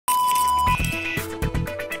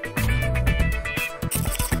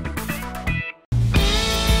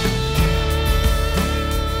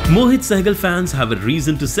Mohit Sehgal fans have a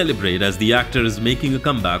reason to celebrate as the actor is making a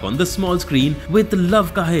comeback on the small screen with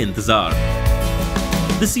Love Ka Hai Intezaar.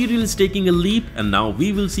 The serial is taking a leap and now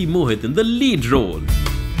we will see Mohit in the lead role.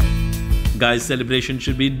 Guys, celebration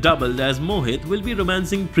should be doubled as Mohit will be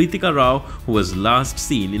romancing Preetika Rao, who was last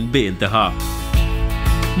seen in Be-Intaha.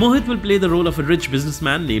 Mohit will play the role of a rich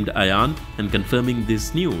businessman named Ayan, and confirming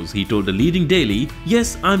this news, he told a leading daily,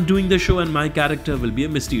 "Yes, I'm doing the show and my character will be a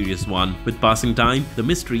mysterious one. With passing time, the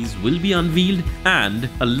mysteries will be unveiled and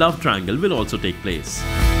a love triangle will also take place."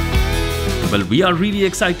 Well, we are really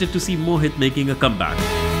excited to see Mohit making a comeback.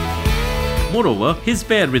 Moreover, his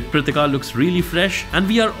pair with Preetika looks really fresh and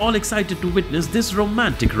we are all excited to witness this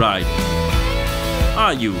romantic ride.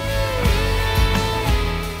 Are you?